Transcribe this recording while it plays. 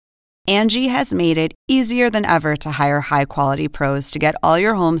Angie has made it easier than ever to hire high-quality pros to get all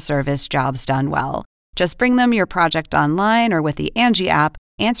your home service jobs done well. Just bring them your project online or with the Angie app,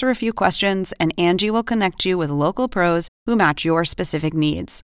 answer a few questions, and Angie will connect you with local pros who match your specific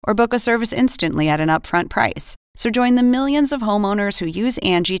needs. Or book a service instantly at an upfront price. So join the millions of homeowners who use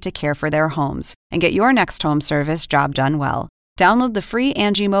Angie to care for their homes and get your next home service job done well. Download the free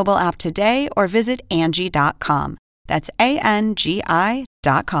Angie mobile app today or visit Angie.com. That's ANGI.com.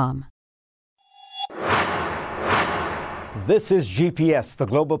 This is GPS, the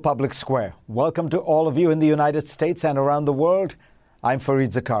Global Public Square. Welcome to all of you in the United States and around the world. I'm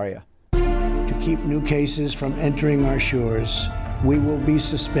Fareed Zakaria. To keep new cases from entering our shores, we will be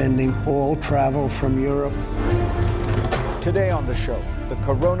suspending all travel from Europe. Today on the show, the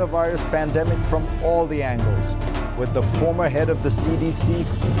coronavirus pandemic from all the angles, with the former head of the CDC,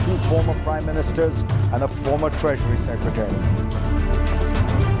 2 former prime ministers, and a former Treasury Secretary.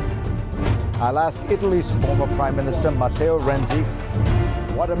 I'll ask Italy's former Prime Minister, Matteo Renzi,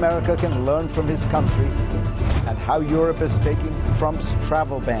 what America can learn from his country and how Europe is taking Trump's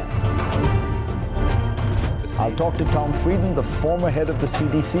travel ban. I'll talk to Tom Frieden, the former head of the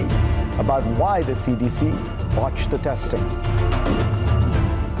CDC, about why the CDC botched the testing.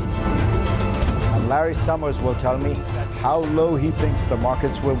 And Larry Summers will tell me how low he thinks the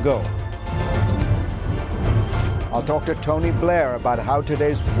markets will go. I'll talk to Tony Blair about how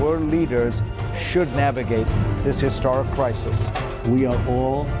today's world leaders should navigate this historic crisis. We are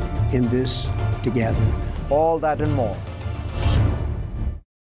all in this together. All that and more.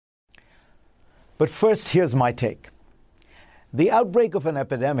 But first, here's my take. The outbreak of an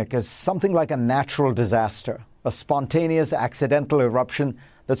epidemic is something like a natural disaster, a spontaneous, accidental eruption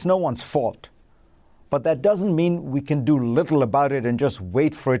that's no one's fault. But that doesn't mean we can do little about it and just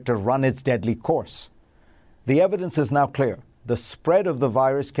wait for it to run its deadly course. The evidence is now clear. The spread of the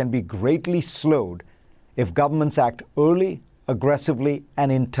virus can be greatly slowed if governments act early, aggressively,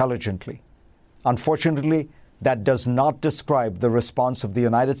 and intelligently. Unfortunately, that does not describe the response of the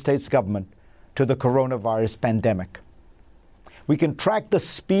United States government to the coronavirus pandemic. We can track the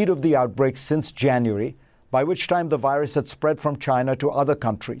speed of the outbreak since January, by which time the virus had spread from China to other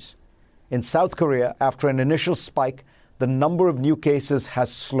countries. In South Korea, after an initial spike, the number of new cases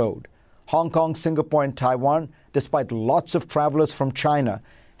has slowed. Hong Kong, Singapore, and Taiwan, despite lots of travelers from China,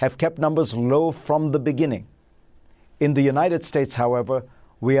 have kept numbers low from the beginning. In the United States, however,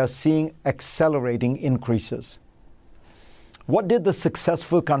 we are seeing accelerating increases. What did the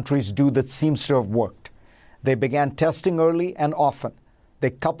successful countries do that seems to have worked? They began testing early and often.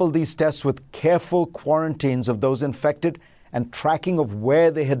 They coupled these tests with careful quarantines of those infected and tracking of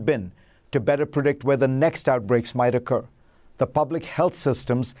where they had been to better predict where the next outbreaks might occur. The public health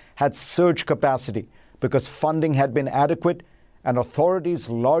systems had surge capacity because funding had been adequate and authorities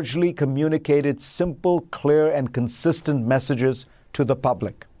largely communicated simple, clear, and consistent messages to the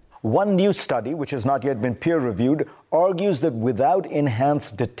public. One new study, which has not yet been peer-reviewed, argues that without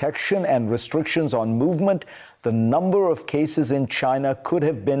enhanced detection and restrictions on movement, the number of cases in China could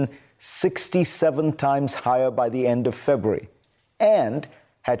have been 67 times higher by the end of February. And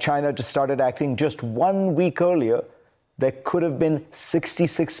had China just started acting just 1 week earlier, there could have been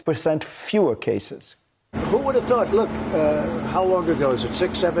 66% fewer cases. Who would have thought, look, how long ago? Is it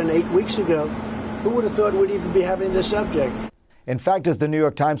 6, 7, 8 weeks ago? Who would have thought we'd even be having this subject? In fact, as the New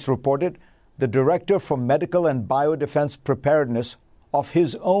York Times reported, the Director for Medical and Biodefense Preparedness of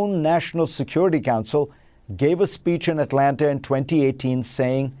his own National Security Council gave a speech in Atlanta in 2018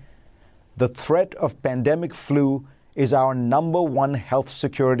 saying, "The threat of pandemic flu is our #1 health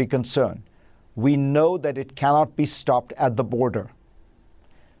security concern. We know that it cannot be stopped at the border."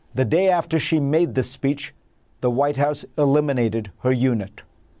 The day after she made this speech, the White House eliminated her unit.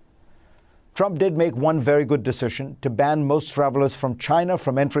 Trump did make one very good decision to ban most travelers from China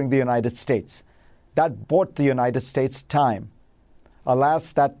from entering the United States. That bought the United States time.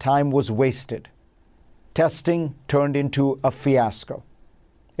 Alas, that time was wasted. Testing turned into a fiasco.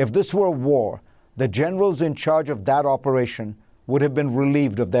 If this were a war, the generals in charge of that operation would have been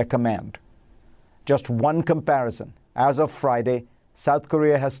relieved of their command. Just one comparison. As of Friday, South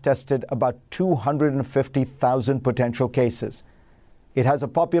Korea has tested about 250,000 potential cases. It has a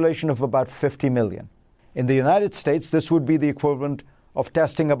population of about 50 million. In the United States, this would be the equivalent of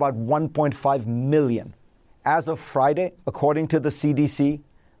testing about 1.5 million. As of Friday, according to the CDC,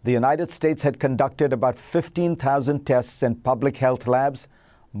 the United States had conducted about 15,000 tests in public health labs,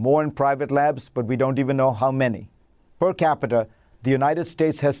 more in private labs, but we don't even know how many. Per capita, the United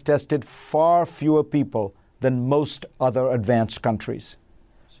States has tested far fewer people than most other advanced countries.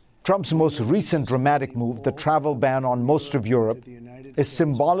 Trump's most recent dramatic move, the travel ban on most of Europe, is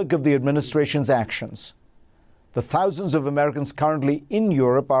symbolic of the administration's actions. The thousands of Americans currently in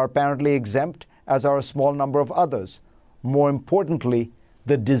Europe are apparently exempt, as are a small number of others. More importantly,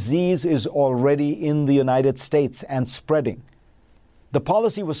 the disease is already in the United States and spreading. The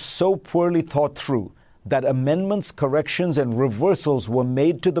policy was so poorly thought through that amendments, corrections, and reversals were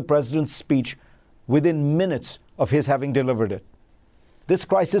made to the president's speech within minutes of his having delivered it. This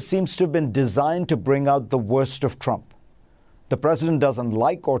crisis seems to have been designed to bring out the worst of Trump. The president doesn't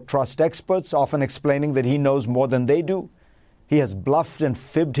like or trust experts, often explaining that he knows more than they do. He has bluffed and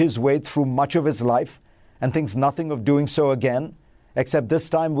fibbed his way through much of his life and thinks nothing of doing so again, except this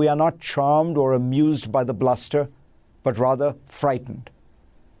time we are not charmed or amused by the bluster, but rather frightened.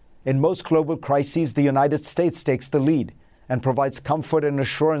 In most global crises, the United States takes the lead and provides comfort and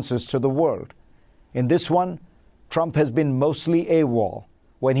assurances to the world. In this one, Trump has been mostly AWOL.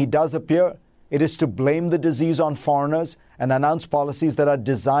 When he does appear, it is to blame the disease on foreigners and announce policies that are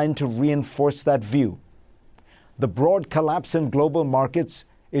designed to reinforce that view. The broad collapse in global markets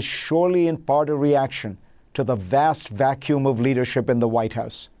is surely in part a reaction to the vast vacuum of leadership in the White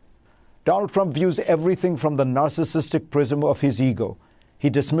House. Donald Trump views everything from the narcissistic prism of his ego. He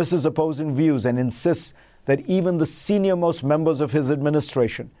dismisses opposing views and insists that even the senior-most members of his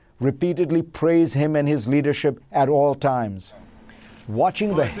administration repeatedly praise him and his leadership at all times.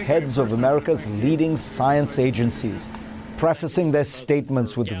 Watching the heads of America's leading science agencies prefacing their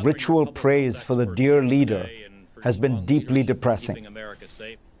statements with ritual praise for the dear leader has been deeply depressing.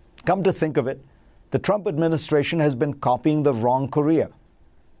 Come to think of it, the Trump administration has been copying the wrong Korea.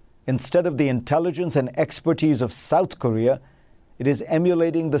 Instead of the intelligence and expertise of South Korea, it is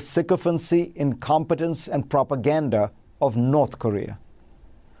emulating the sycophancy, incompetence, and propaganda of North Korea.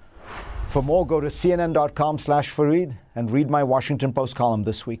 For more, go to cnn.com/Fareed and read my Washington Post column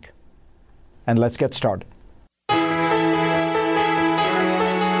this week. And let's get started.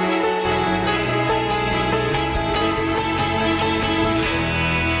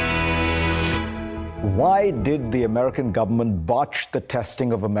 Why did the American government botch the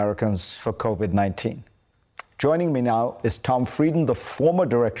testing of Americans for COVID-19? Joining me now is Tom Frieden, the former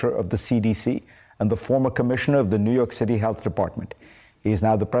director of the CDC and the former commissioner of the New York City Health Department. He is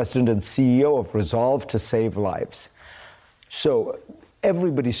now the president and CEO of Resolve to Save Lives. So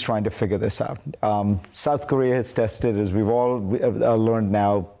everybody's trying to figure this out. South Korea has tested, as we've all learned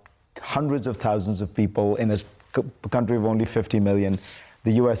now, hundreds of thousands of people in a country of only 50 million.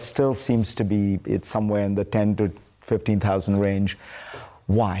 The U.S. still seems to be somewhere in the 10 to 15,000 range.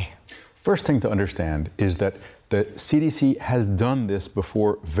 Why? First thing to understand is that the CDC has done this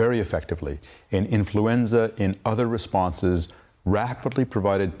before very effectively. In influenza, in other responses, rapidly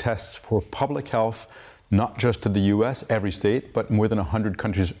provided tests for public health, not just to the U.S., every state, but more than 100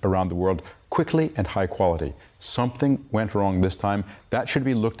 countries around the world, quickly and high quality. Something went wrong this time. That should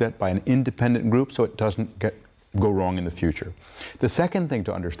be looked at by an independent group so it doesn't go wrong in the future. The second thing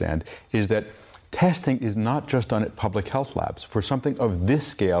to understand is that testing is not just done at public health labs. For something of this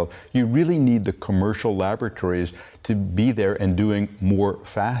scale, you really need the commercial laboratories to be there and doing more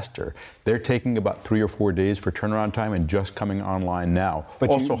faster. They're taking about 3 or 4 days for turnaround time and just coming online now. But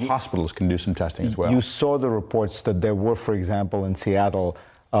also, hospitals can do some testing as well. You saw the reports that there were, for example, in Seattle,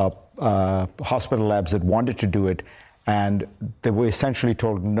 hospital labs that wanted to do it, and they were essentially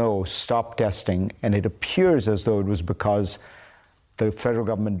told, no, stop testing. And it appears as though it was because the federal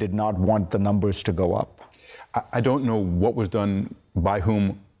government did not want the numbers to go up. I don't know what was done by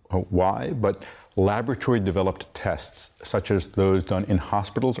whom, why, but laboratory-developed tests, such as those done in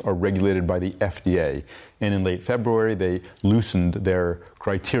hospitals, are regulated by the FDA. And in late February, they loosened their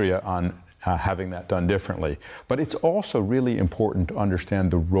criteria on having that done differently. But it's also really important to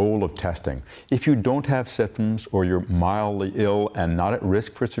understand the role of testing. If you don't have symptoms or you're mildly ill and not at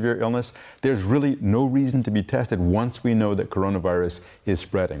risk for severe illness, there's really no reason to be tested once we know that coronavirus is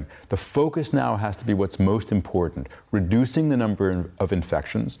spreading. The focus now has to be what's most important: reducing the number of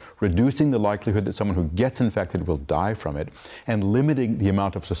infections, reducing the likelihood that someone who gets infected will die from it, and limiting the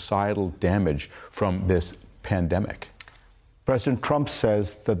amount of societal damage from this pandemic. President Trump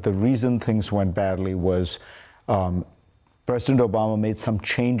says that the reason things went badly was President Obama made some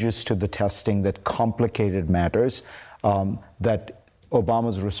changes to the testing that complicated matters, that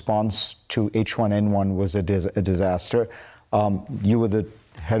Obama's response to H1N1 was a disaster. You were the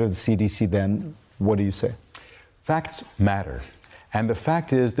head of the CDC then. What do you say? Facts matter. And the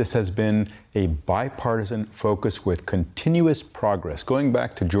fact is, this has been a bipartisan focus with continuous progress, going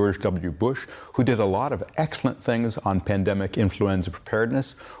back to George W. Bush, who did a lot of excellent things on pandemic influenza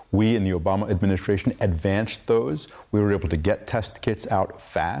preparedness. We in the Obama administration advanced those. We were able to get test kits out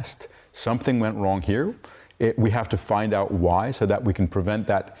fast. Something went wrong here. We have to find out why so that we can prevent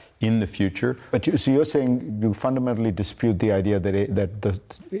that in the future. But so you're saying you fundamentally dispute the idea that the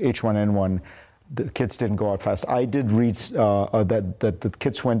H1N1, the kits didn't go out fast. I did read that the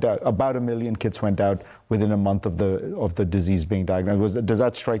kits went out, about 1 million kits went out within a month of the disease being diagnosed. Does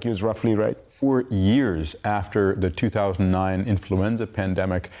that strike you as roughly right? For years after the 2009 influenza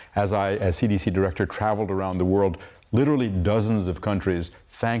pandemic, as CDC director, traveled around the world, literally dozens of countries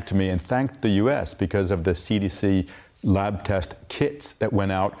thanked me and thanked the U.S. because of the CDC lab test kits that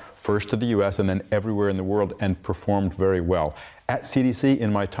went out first to the U.S. and then everywhere in the world and performed very well. At CDC,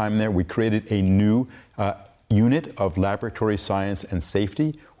 in my time there, we created a new unit of laboratory science and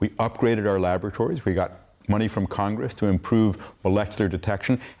safety. We upgraded our laboratories. We got money from Congress to improve molecular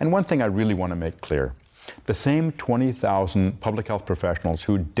detection. And one thing I really want to make clear, the same 20,000 public health professionals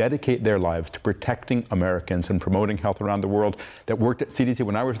who dedicate their lives to protecting Americans and promoting health around the world that worked at CDC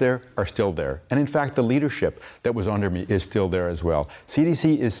when I was there are still there. And in fact, the leadership that was under me is still there as well.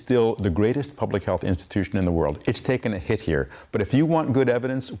 CDC is still the greatest public health institution in the world. It's taken a hit here. But if you want good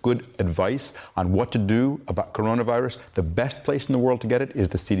evidence, good advice on what to do about coronavirus, the best place in the world to get it is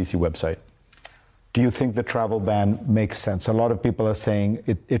the CDC website. Do you think the travel ban makes sense? A lot of people are saying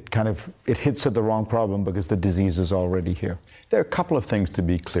it hits at the wrong problem because the disease is already here. There are a couple of things to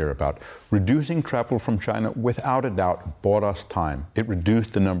be clear about. Reducing travel from China, without a doubt, bought us time. It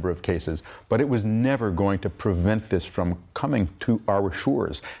reduced the number of cases, but it was never going to prevent this from coming to our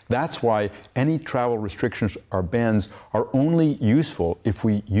shores. That's why any travel restrictions or bans are only useful if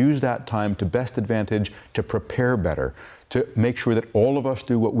we use that time to best advantage to prepare better, to make sure that all of us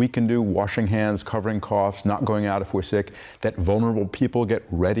do what we can do, washing hands, covering coughs, not going out if we're sick, that vulnerable people get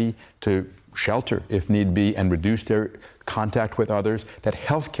ready to shelter if need be and reduce their contact with others, that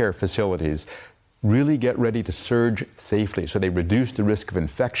healthcare facilities really get ready to surge safely so they reduce the risk of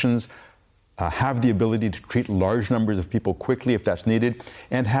infections, have the ability to treat large numbers of people quickly if that's needed,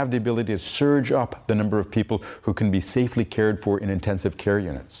 and have the ability to surge up the number of people who can be safely cared for in intensive care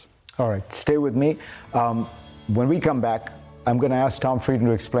units. All right, stay with me. When we come back, I'm going to ask Tom Frieden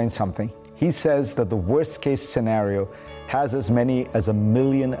to explain something. He says that the worst case scenario has as many as 1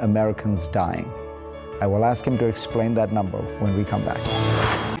 million Americans dying. I will ask him to explain that number when we come back.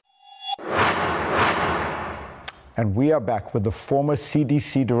 And we are back with the former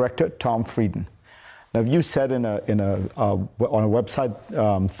CDC director, Tom Frieden. Now, you said on a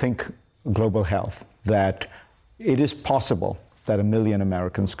website, Think Global Health, that it is possible that 1 million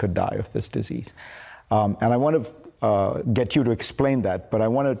Americans could die of this disease. And I want to get you to explain that, but I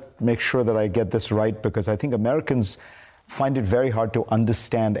want to make sure that I get this right because I think Americans find it very hard to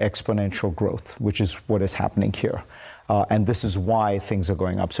understand exponential growth, which is what is happening here. And this is why things are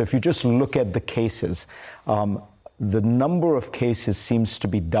going up. So if you just look at the cases, the number of cases seems to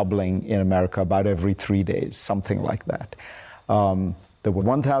be doubling in America about every 3 days, something like that. There were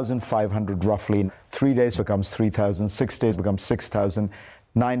 1,500 roughly. 3 days becomes 3,000, 6 days becomes 6,000.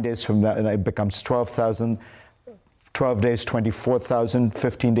 9 days from that, it becomes 12,000. 12 days, 24,000.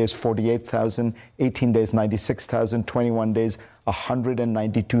 15 days, 48,000. 18 days, 96,000. 21 days,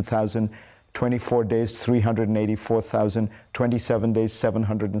 192,000. 24 days, 384,000. 27 days,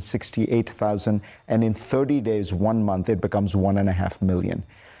 768,000. And in 30 days, 1 month, it becomes 1.5 million.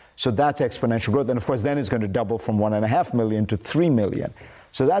 So that's exponential growth. And of course, then it's going to double from 1.5 million to 3 million.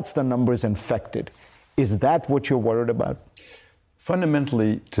 So that's the numbers infected. Is that what you're worried about?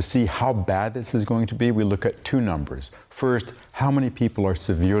 Fundamentally, to see how bad this is going to be, we look at two numbers. First, how many people are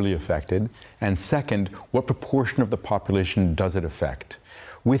severely affected? And second, what proportion of the population does it affect?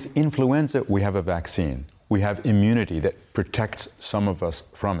 With influenza, we have a vaccine. We have immunity that protects some of us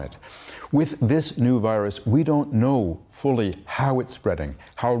from it. With this new virus, we don't know fully how it's spreading,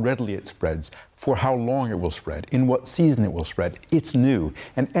 how readily it spreads, for how long it will spread, in what season it will spread. It's new.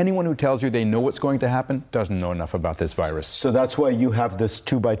 And anyone who tells you they know what's going to happen doesn't know enough about this virus. So that's why you have this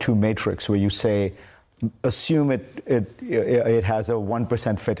 2x2 matrix where you say, assume it has a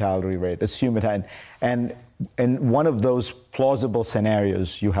 1% fatality rate, assume it had, and in one of those plausible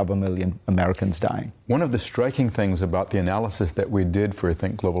scenarios, you have 1 million Americans dying. One of the striking things about the analysis that we did for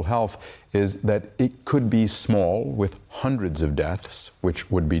Think Global Health is that it could be small with hundreds of deaths, which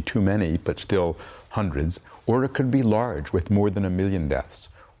would be too many, but still hundreds, or it could be large with more than 1 million deaths.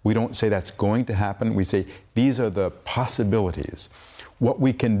 We don't say that's going to happen. We say these are the possibilities. What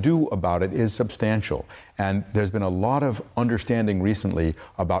we can do about it is substantial. And there's been a lot of understanding recently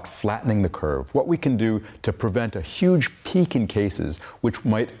about flattening the curve. What we can do to prevent a huge peak in cases which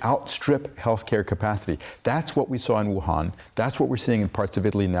might outstrip healthcare capacity. That's what we saw in Wuhan. That's what we're seeing in parts of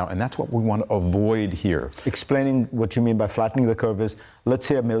Italy now. And that's what we want to avoid here. Explaining what you mean by flattening the curve is, let's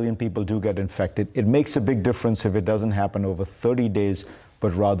say 1 million people do get infected. It makes a big difference if it doesn't happen over 30 days,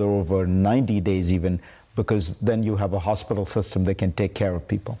 but rather over 90 days even, because then you have a hospital system that can take care of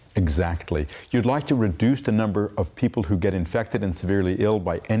people. Exactly. You'd like to reduce the number of people who get infected and severely ill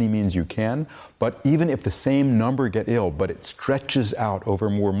by any means you can, but even if the same number get ill, but it stretches out over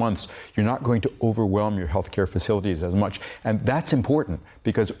more months, you're not going to overwhelm your healthcare facilities as much. And that's important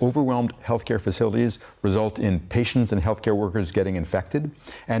because overwhelmed healthcare facilities result in patients and healthcare workers getting infected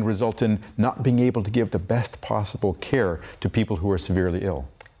and result in not being able to give the best possible care to people who are severely ill.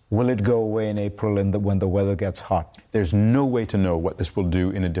 Will it go away in April when the weather gets hot? There's no way to know what this will do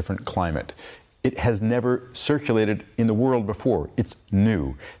in a different climate. It has never circulated in the world before. It's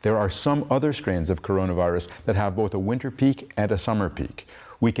new. There are some other strains of coronavirus that have both a winter peak and a summer peak.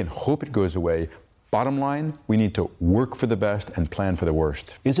 We can hope it goes away. Bottom line, we need to work for the best and plan for the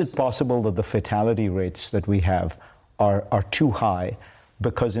worst. Is it possible that the fatality rates that we have are too high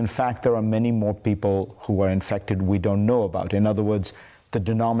because, in fact, there are many more people who are infected we don't know about? In other words, the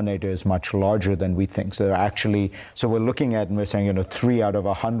denominator is much larger than we think. So we're looking at and we're saying, 3 out of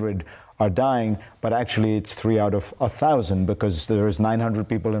 100 are dying, but actually it's 3 out of 1,000 because there is 900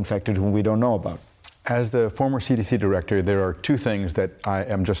 people infected whom we don't know about. As the former CDC director, there are 2 things that I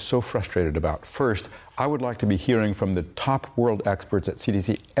am just so frustrated about. First, I would like to be hearing from the top world experts at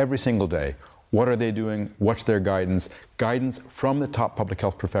CDC every single day. What are they doing? What's their guidance? Guidance from the top public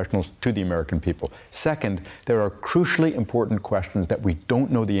health professionals to the American people. Second, there are crucially important questions that we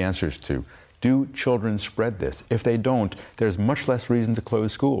don't know the answers to. Do children spread this? If they don't, there's much less reason to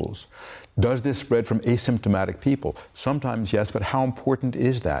close schools. Does this spread from asymptomatic people? Sometimes yes, but how important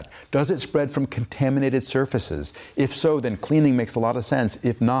is that? Does it spread from contaminated surfaces? If so, then cleaning makes a lot of sense.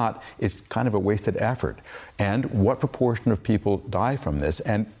 If not, it's kind of a wasted effort. And what proportion of people die from this?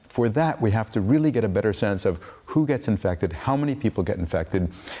 And for that, we have to really get a better sense of who gets infected, how many people get infected,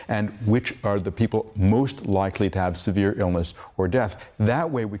 and which are the people most likely to have severe illness or death.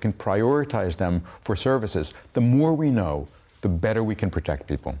 That way, we can prioritize them for services. The more we know, the better we can protect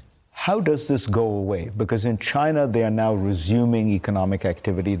people. How does this go away? Because in China, they are now resuming economic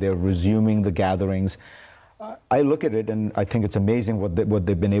activity. They're resuming the gatherings. I look at it and I think it's amazing what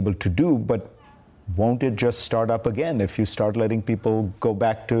they've been able to do, but won't it just start up again if you start letting people go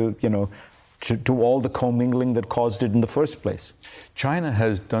back to all the commingling that caused it in the first place? China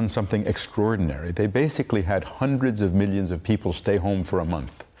has done something extraordinary. They basically had hundreds of millions of people stay home for a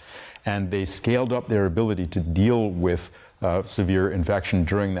month, and they scaled up their ability to deal with severe infection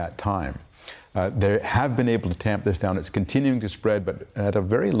during that time. They have been able to tamp this down. It's continuing to spread, but at a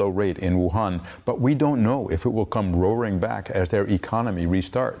very low rate in Wuhan. But we don't know if it will come roaring back as their economy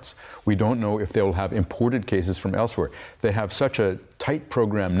restarts. We don't know if they will have imported cases from elsewhere. They have such a tight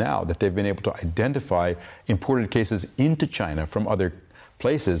program now that they've been able to identify imported cases into China from other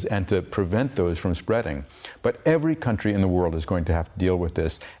places and to prevent those from spreading. But every country in the world is going to have to deal with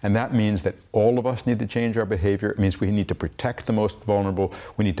this. And that means that all of us need to change our behavior. It means we need to protect the most vulnerable.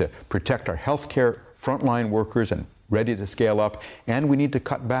 We need to protect our healthcare frontline workers and ready to scale up. And we need to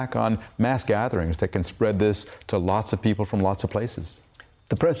cut back on mass gatherings that can spread this to lots of people from lots of places.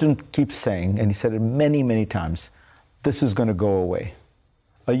 The president keeps saying, and he said it many, many times, this is going to go away.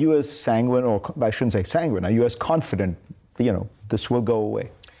 Are you as sanguine, or I shouldn't say sanguine, are you as confident, this will go away?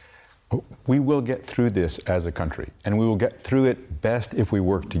 We will get through this as a country, and we will get through it best if we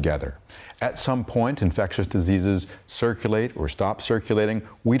work together. At some point, infectious diseases circulate or stop circulating.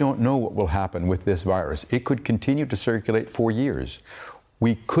 We don't know what will happen with this virus. It could continue to circulate for years.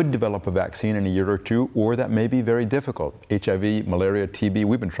 We could develop a vaccine in a year or 2, or that may be very difficult. HIV, malaria, TB,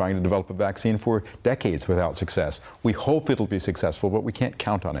 we've been trying to develop a vaccine for decades without success. We hope it'll be successful, but we can't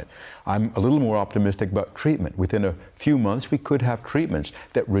count on it. I'm a little more optimistic about treatment. Within a few months, we could have treatments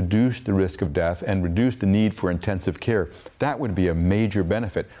that reduce the risk of death and reduce the need for intensive care. That would be a major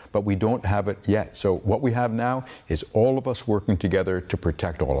benefit, but we don't have it yet. So what we have now is all of us working together to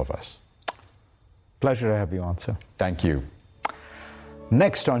protect all of us. Pleasure to have you on, sir. Thank you.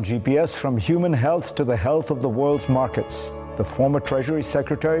 Next on GPS, from human health to the health of the world's markets. The former Treasury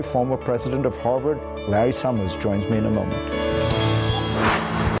Secretary, former president of Harvard, Larry Summers, joins me in a moment.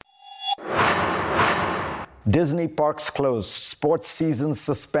 Disney parks closed, sports seasons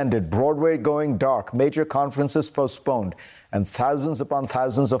suspended, Broadway going dark, major conferences postponed, and thousands upon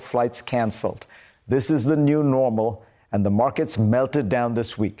thousands of flights canceled. This is the new normal, and the markets melted down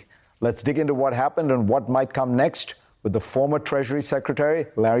this week. Let's dig into what happened and what might come next with the former Treasury Secretary,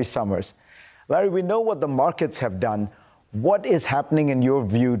 Larry Summers. Larry, we know what the markets have done. What is happening in your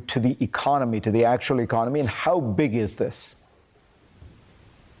view to the economy, to the actual economy, and how big is this?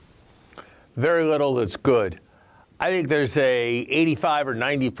 Very little that's good. I think there's a 85 or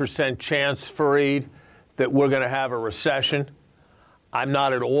 90% chance, Fried, that we're going to have a recession. I'm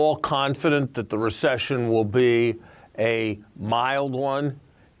not at all confident that the recession will be a mild one.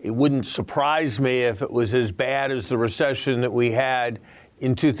 It wouldn't surprise me if it was as bad as the recession that we had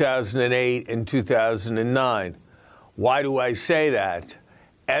in 2008 and 2009. Why do I say that?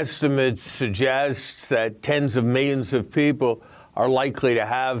 Estimates suggest that tens of millions of people are likely to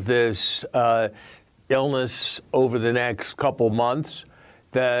have this illness over the next couple months,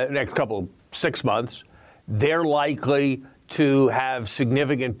 the next 6 months. They're likely to have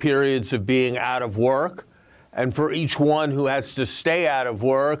significant periods of being out of work. And for each one who has to stay out of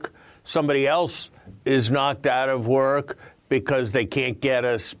work, somebody else is knocked out of work because they can't get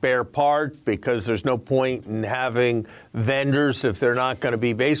a spare part, because there's no point in having vendors if they're not going to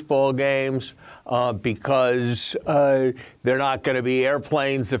be baseball games, because they're not going to be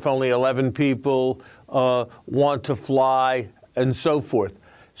airplanes if only 11 people want to fly, and so forth.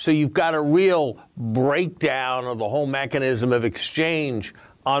 So you've got a real breakdown of the whole mechanism of exchange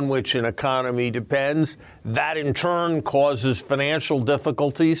on which an economy depends. That in turn causes financial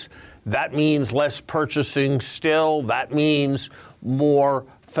difficulties. That means less purchasing still. That means more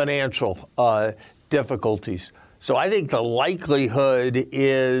financial difficulties. So I think the likelihood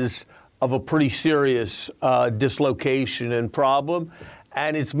is of a pretty serious dislocation and problem.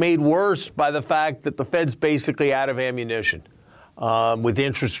 And it's made worse by the fact that the Fed's basically out of ammunition. With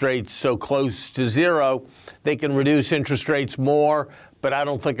interest rates so close to zero, they can reduce interest rates more, but I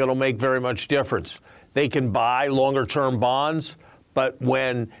don't think it'll make very much difference. They can buy longer-term bonds, but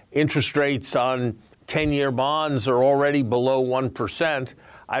when interest rates on 10-year bonds are already below 1%,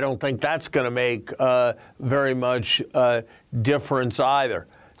 I don't think that's going to make very much difference either.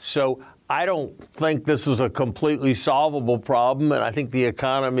 So I don't think this is a completely solvable problem, and I think the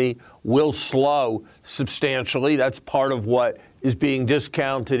economy will slow substantially. That's part of what is being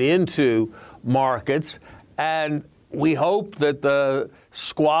discounted into markets. And we hope that the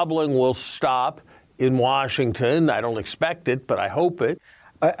squabbling will stop in Washington. I don't expect it, but I hope it.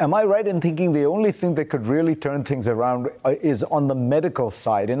 Am I right in thinking the only thing that could really turn things around is on the medical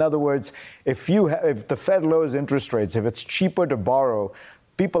side? In other words, if the Fed lowers interest rates, if it's cheaper to borrow,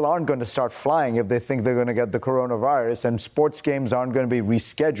 people aren't going to start flying if they think they're going to get the coronavirus, and sports games aren't going to be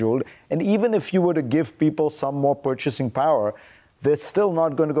rescheduled. And even if you were to give people some more purchasing power, they're still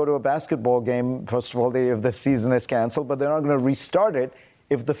not going to go to a basketball game, first of all, if the season is canceled, but they're not going to restart it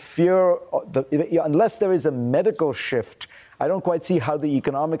if the fear, unless there is a medical shift. I don't quite see how the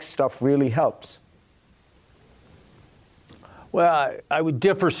economic stuff really helps. Well, I would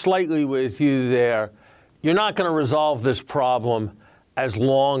differ slightly with you there. You're not going to resolve this problem as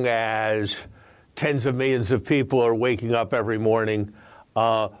long as tens of millions of people are waking up every morning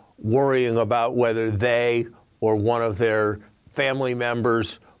worrying about whether they or one of their family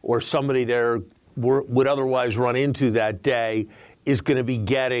members or somebody there would otherwise run into that day is going to be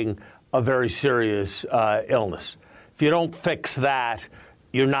getting a very serious illness. If you don't fix that,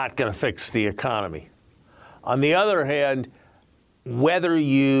 you're not going to fix the economy. On the other hand, whether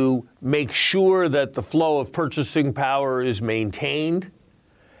you make sure that the flow of purchasing power is maintained,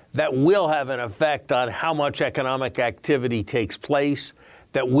 that will have an effect on how much economic activity takes place,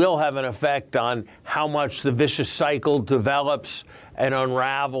 that will have an effect on how much the vicious cycle develops and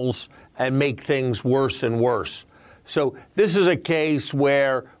unravels and make things worse and worse. So this is a case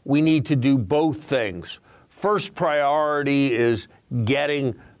where we need to do both things. First priority is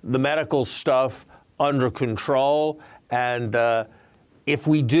getting the medical stuff under control. And if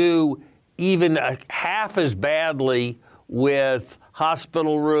we do even half as badly with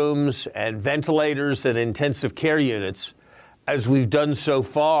hospital rooms and ventilators and intensive care units as we've done so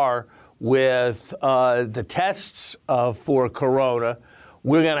far with the tests for corona,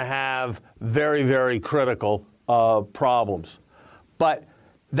 we're going to have very, very critical problems. But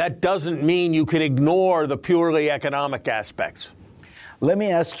that doesn't mean you can ignore the purely economic aspects. Let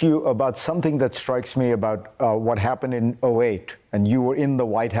me ask you about something that strikes me about what happened in 2008, and you were in the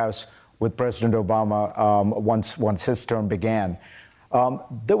White House with President Obama once his term began.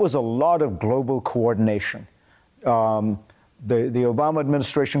 There was a lot of global coordination. The Obama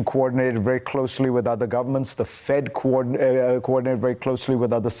administration coordinated very closely with other governments. The Fed coordinated very closely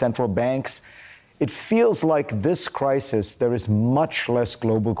with other central banks. It feels like this crisis, there is much less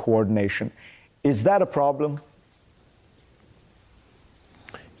global coordination. Is that a problem?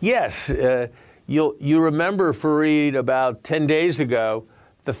 Yes. You remember, Fareed, about 10 days ago,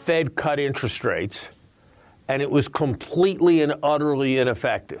 the Fed cut interest rates, and it was completely and utterly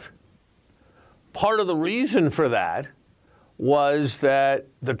ineffective. Part of the reason for that was that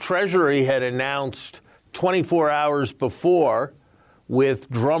the Treasury had announced 24 hours before, with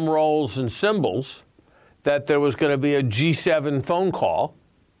drum rolls and cymbals, that there was going to be a G7 phone call.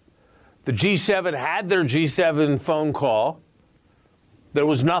 The G7 had their G7 phone call. There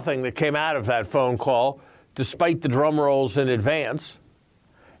was nothing that came out of that phone call, despite the drum rolls in advance.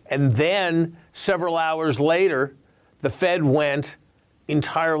 And then, several hours later, the Fed went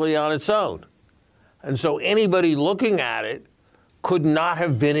entirely on its own. And so anybody looking at it could not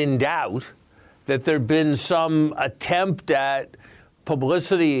have been in doubt that there'd been some attempt at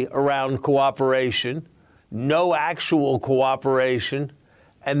publicity around cooperation, no actual cooperation,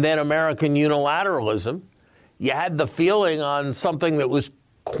 and then American unilateralism. You had the feeling on something that was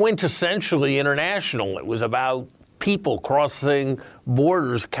quintessentially international. It was about people crossing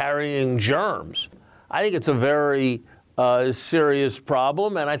borders carrying germs. I think it's a very serious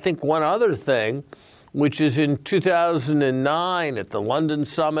problem. And I think one other thing, which is in 2009 at the London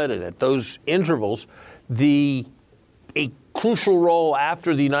summit and at those intervals, a crucial role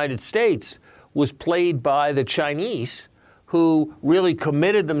after the United States was played by the Chinese, who really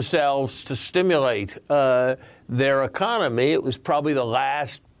committed themselves to stimulate their economy. It was probably the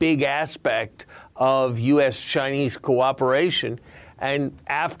last big aspect of U.S.-Chinese cooperation. And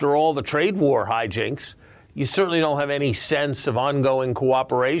after all the trade war hijinks, you certainly don't have any sense of ongoing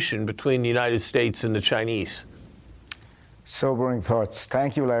cooperation between the United States and the Chinese. Sobering thoughts.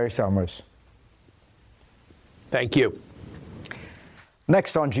 Thank you, Larry Summers. Thank you.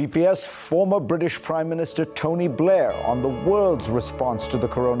 Next on GPS, former British Prime Minister Tony Blair on the world's response to the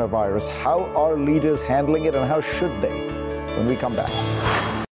coronavirus. How are leaders handling it, and how should they? When we come back.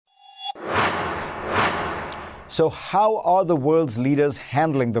 So how are the world's leaders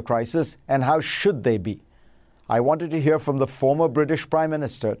handling the crisis, and how should they be? I wanted to hear from the former British Prime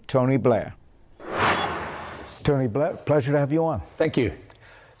Minister, Tony Blair. Tony Blair, pleasure to have you on. Thank you.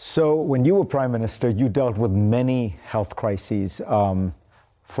 So when you were Prime Minister, you dealt with many health crises,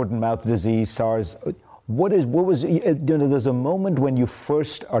 foot and mouth disease, SARS. There's a moment when you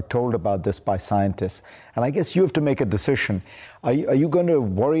first are told about this by scientists, and I guess you have to make a decision. Are you going to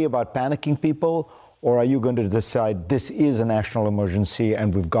worry about panicking people, or are you going to decide this is a national emergency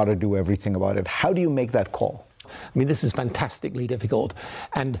and we've got to do everything about it? How do you make that call? I mean, this is fantastically difficult.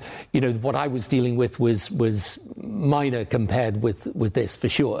 And, what I was dealing with was minor compared with this, for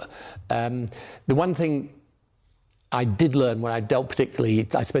sure. The one thing I did learn when I dealt particularly,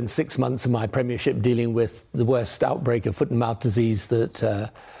 I spent 6 months of my premiership dealing with the worst outbreak of foot and mouth disease that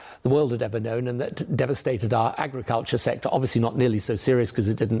the world had ever known, and that devastated our agriculture sector. Obviously not nearly so serious because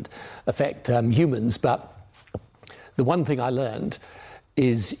it didn't affect humans. But the one thing I learned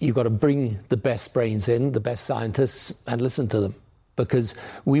is you've got to bring the best brains in, the best scientists, and listen to them. Because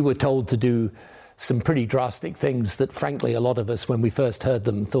we were told to do some pretty drastic things that, frankly, a lot of us, when we first heard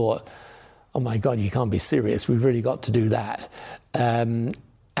them, thought, oh my God, you can't be serious. We've really got to do that. And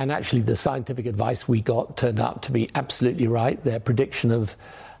actually, the scientific advice we got turned out to be absolutely right. Their prediction of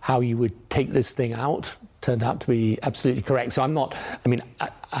how you would take this thing out turned out to be absolutely correct. So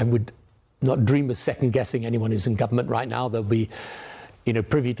I would not dream of second guessing anyone who's in government right now. They'll be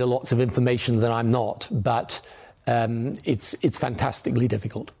privy to lots of information that I'm not, but it's fantastically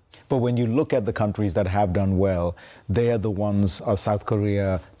difficult. But when you look at the countries that have done well, they are the ones of South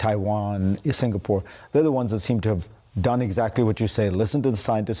Korea, Taiwan, Singapore. They're the ones that seem to have done exactly what you say, listened to the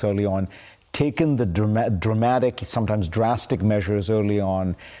scientists early on, taken the dramatic, sometimes drastic measures early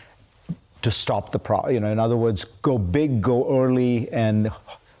on to stop the problem. In other words, go big, go early, and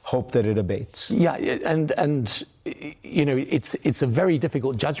hope that it abates. Yeah, and it's a very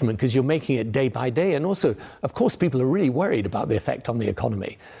difficult judgment because you're making it day by day. And also, of course, people are really worried about the effect on the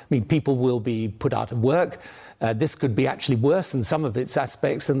economy. I mean, people will be put out of work. This could be actually worse in some of its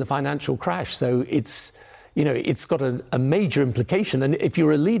aspects than the financial crash. So it's got a major implication. And if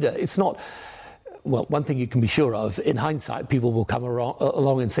you're a leader, it's not... Well, one thing you can be sure of, in hindsight, people will come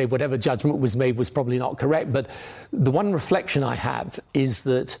along and say whatever judgment was made was probably not correct. But the one reflection I have is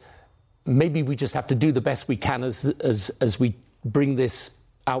that maybe we just have to do the best we can as we bring this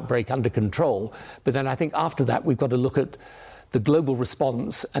outbreak under control. But then I think after that, we've got to look at the global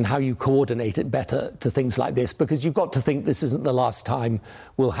response and how you coordinate it better to things like this, because you've got to think this isn't the last time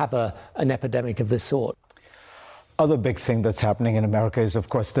we'll have an epidemic of this sort. Other big thing that's happening in America is, of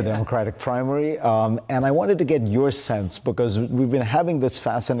course, the Democratic primary. And I wanted to get your sense, because we've been having this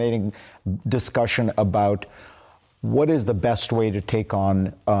fascinating discussion about what is the best way to take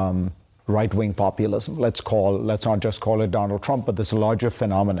on right-wing populism? Let's not just call it Donald Trump, but this larger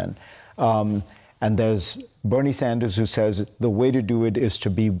phenomenon. And there's Bernie Sanders who says the way to do it is to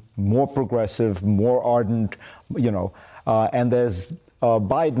be more progressive, more ardent, and there's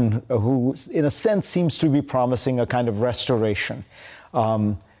Biden, who in a sense seems to be promising a kind of restoration.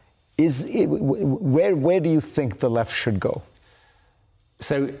 Where do you think the left should go?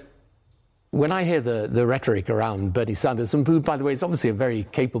 So when I hear the rhetoric around Bernie Sanders, who, by the way, is obviously a very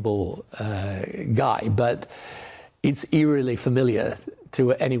capable guy, but it's eerily familiar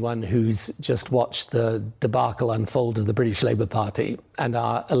to anyone who's just watched the debacle unfold of the British Labour Party and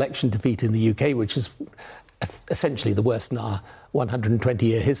our election defeat in the UK, which is essentially the worst in our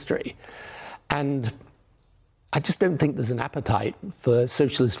 120-year history. And I just don't think there's an appetite for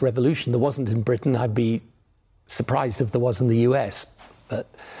socialist revolution. There wasn't in Britain. I'd be surprised if there was in the US.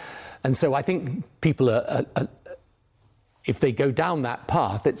 And so I think people are if they go down that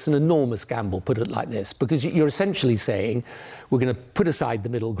path, it's an enormous gamble, put it like this, because you're essentially saying we're going to put aside the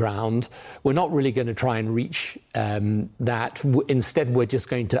middle ground. We're not really going to try and reach that. Instead, we're just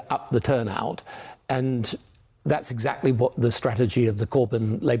going to up the turnout. And that's exactly what the strategy of the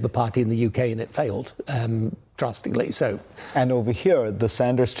Corbyn Labour Party in the UK, and it failed drastically. And over here, the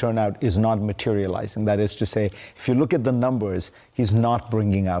Sanders turnout is not materializing. That is to say, if you look at the numbers, he's not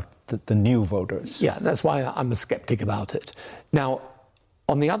bringing out the new voters. Yeah, that's why I'm a skeptic about it. Now,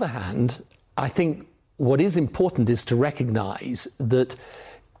 on the other hand, I think what is important is to recognize that,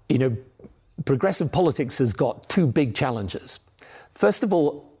 progressive politics has got two big challenges. First of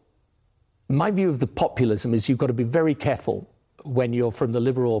all, my view of the populism is you've got to be very careful when you're from the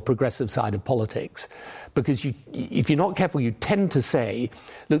liberal or progressive side of politics, because if you're not careful, you tend to say,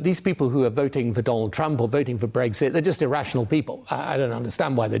 look, these people who are voting for Donald Trump or voting for Brexit, they're just irrational people. I don't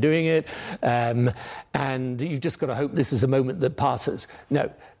understand why they're doing it. And you've just got to hope this is a moment that passes.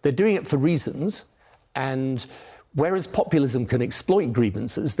 No, they're doing it for reasons. And whereas populism can exploit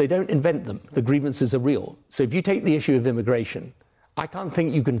grievances, they don't invent them. The grievances are real. So if you take the issue of immigration, I can't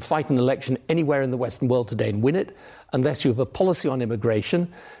think you can fight an election anywhere in the Western world today and win it unless you have a policy on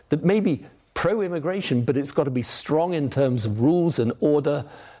immigration that may be pro-immigration, but it's got to be strong in terms of rules and order,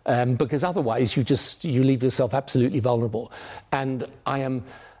 because otherwise you leave yourself absolutely vulnerable. And I am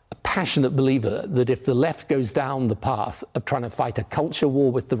a passionate believer that if the left goes down the path of trying to fight a culture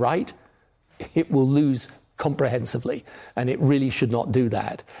war with the right, it will lose comprehensively, and it really should not do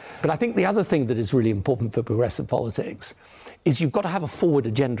that. But I think the other thing that is really important for progressive politics is you've got to have a forward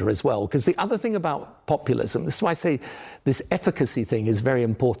agenda as well, because the other thing about populism, this is why I say this efficacy thing is very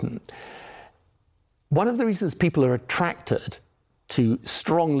important. One of the reasons people are attracted to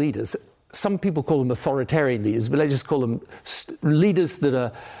strong leaders, some people call them authoritarian leaders, but let's just call them leaders that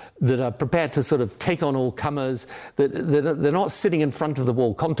are prepared to sort of take on all comers, that they're not sitting in front of the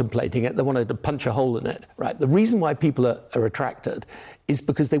wall contemplating it, they wanted to punch a hole in it, right? The reason why people are attracted is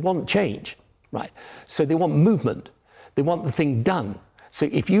because they want change, right? So they want movement. They want the thing done. So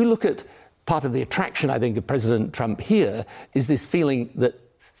if you look at part of the attraction, I think, of President Trump here is this feeling that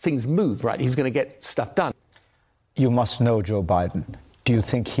things move, right? He's going to get stuff done. You must know Joe Biden. Do you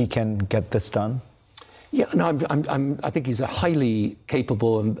think he can get this done? Yeah, no, I think he's a highly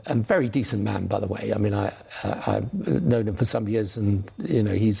capable and very decent man, by the way. I mean, I've known him for some years, and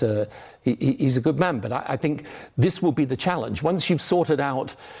he's a good man. But I think this will be the challenge once you've sorted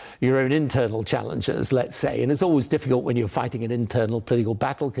out your own internal challenges, let's say. And it's always difficult when you're fighting an internal political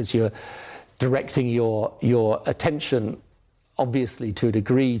battle because you're directing your attention, obviously, to a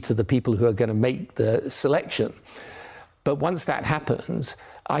degree, to the people who are going to make the selection. But once that happens,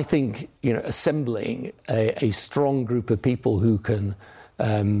 I think assembling a strong group of people who can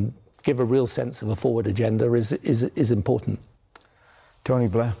give a real sense of a forward agenda is important. Tony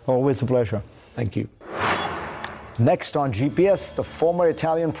Blair, always a pleasure. Thank you. Next on GPS, the former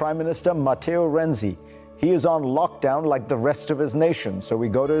Italian Prime Minister Matteo Renzi. He is on lockdown like the rest of his nation, so we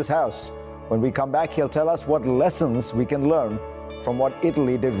go to his house. When we come back, he'll tell us what lessons we can learn from what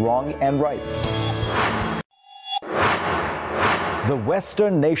Italy did wrong and right. The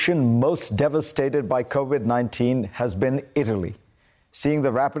Western nation most devastated by COVID-19 has been Italy. Seeing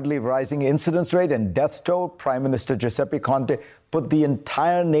the rapidly rising incidence rate and death toll, Prime Minister Giuseppe Conte put the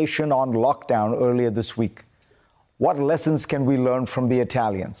entire nation on lockdown earlier this week. What lessons can we learn from the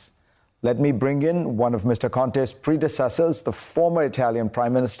Italians? Let me bring in one of Mr. Conte's predecessors, the former Italian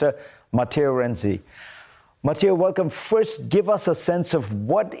Prime Minister, Matteo Renzi. Matteo, welcome. First, give us a sense of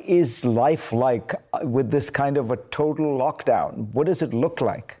what is life like with this kind of a total lockdown? What does it look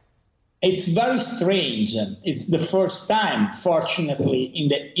like? It's very strange. It's the first time, fortunately, in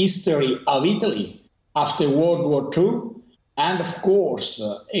the history of Italy after World War II. And of course,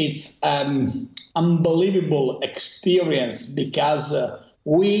 it's an unbelievable experience because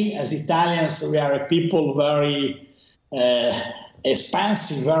we as Italians, we are a people very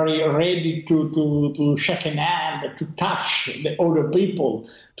expansive, very ready to shake a hand, to touch the other people,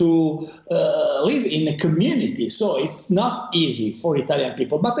 to live in a community. So it's not easy for Italian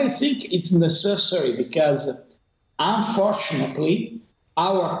people, but I think it's necessary because unfortunately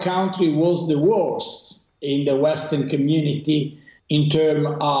our country was the worst in the Western community in terms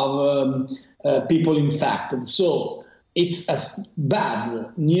of people infected. So it's as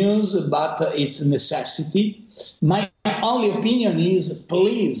bad news, but it's a necessity. My only opinion is,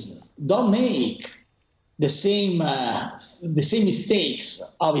 please don't make the same mistakes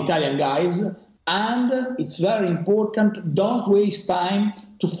of Italian guys. And it's very important, don't waste time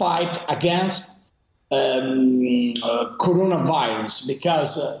to fight against coronavirus,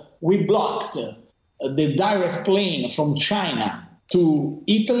 because we blocked the direct plane from China to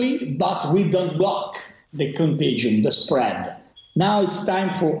Italy, but we don't block the contagion, the spread. Now it's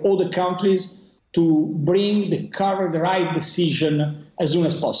time for all the countries to bring the right decision as soon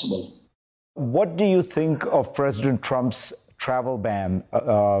as possible. What do you think of President Trump's travel ban,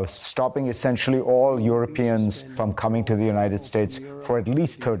 stopping essentially all Europeans from coming to the United States for at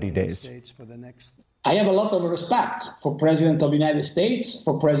least 30 days? I have a lot of respect for President of the United States,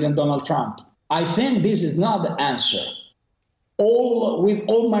 for President Donald Trump. I think this is not the answer. With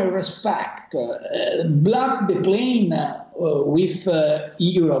all my respect, block the plane with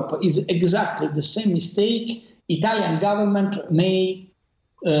Europe is exactly the same mistake Italian government made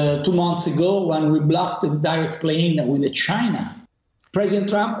 2 months ago when we blocked the direct plane with China. President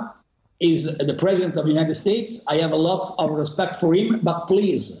Trump is the President of the United States. I have a lot of respect for him, but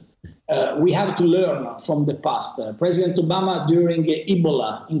please, we have to learn from the past. President Obama during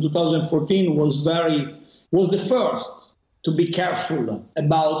Ebola in 2014 was the first to be careful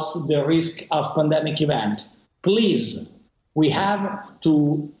about the risk of pandemic event. Please, we have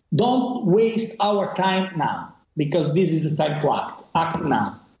to don't waste our time now, because this is the time to act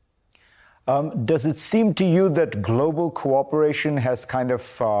now. Does it seem to you that global cooperation has kind of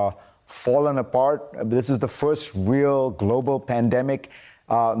fallen apart? This is the first real global pandemic.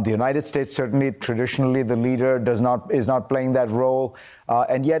 The United States, certainly traditionally the leader, is not playing that role.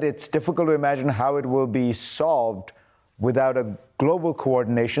 And yet it's difficult to imagine how it will be solved without a global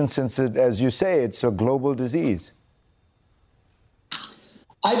coordination, since, as you say, it's a global disease.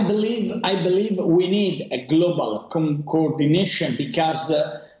 I believe we need a global coordination because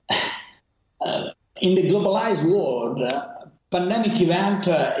in the globalized world, pandemic event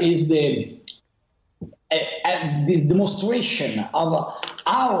is this demonstration of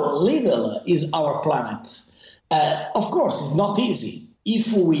how little is our planet. Of course, it's not easy.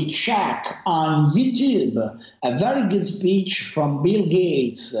 If we check on YouTube a very good speech from Bill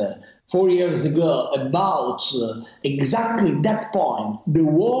Gates 4 years ago about exactly that point, the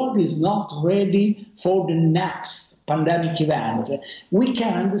world is not ready for the next pandemic event, we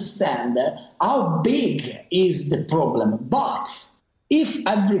can understand how big is the problem. But if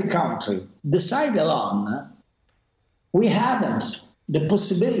every country decide alone, we haven't the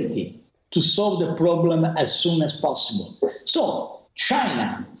possibility to solve the problem as soon as possible. So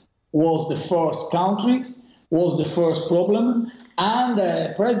China was the first country, was the first problem, and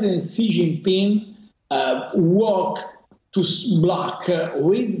President Xi Jinping worked to block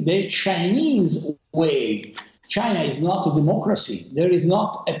with the Chinese way. China is not a democracy. There is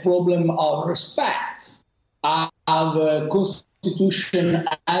not a problem of respect of constitution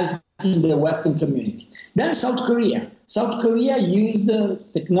as in the Western community. Then South Korea. South Korea used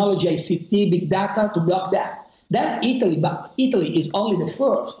technology, ICT, big data to block that. Then Italy, but Italy is only the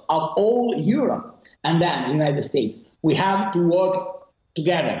first of all Europe. And then the United States. We have to work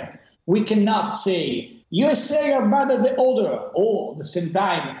together. We cannot say, USA are better than the other all at the same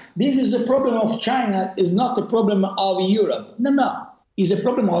time. This is a problem of China, is not a problem of Europe. No, it's a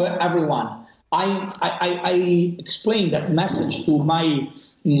problem of everyone. I explained that message to my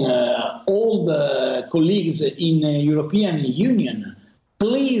all the colleagues in the European Union.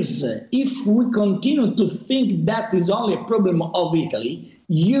 Please, if we continue to think that is only a problem of Italy,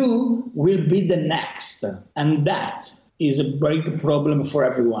 you will be the next. And that is a big problem for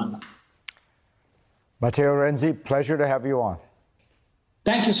everyone. Matteo Renzi, pleasure to have you on.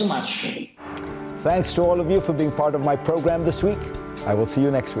 Thank you so much. Thanks to all of you for being part of my program this week. I will see you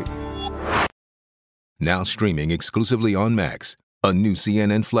next week. Now streaming exclusively on Max, a new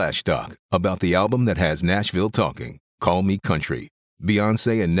CNN flash doc about the album that has Nashville talking, Call Me Country.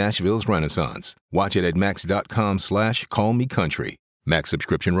 Beyonce and Nashville's Renaissance. Watch it at max.com/callmecountry. Max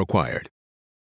subscription required.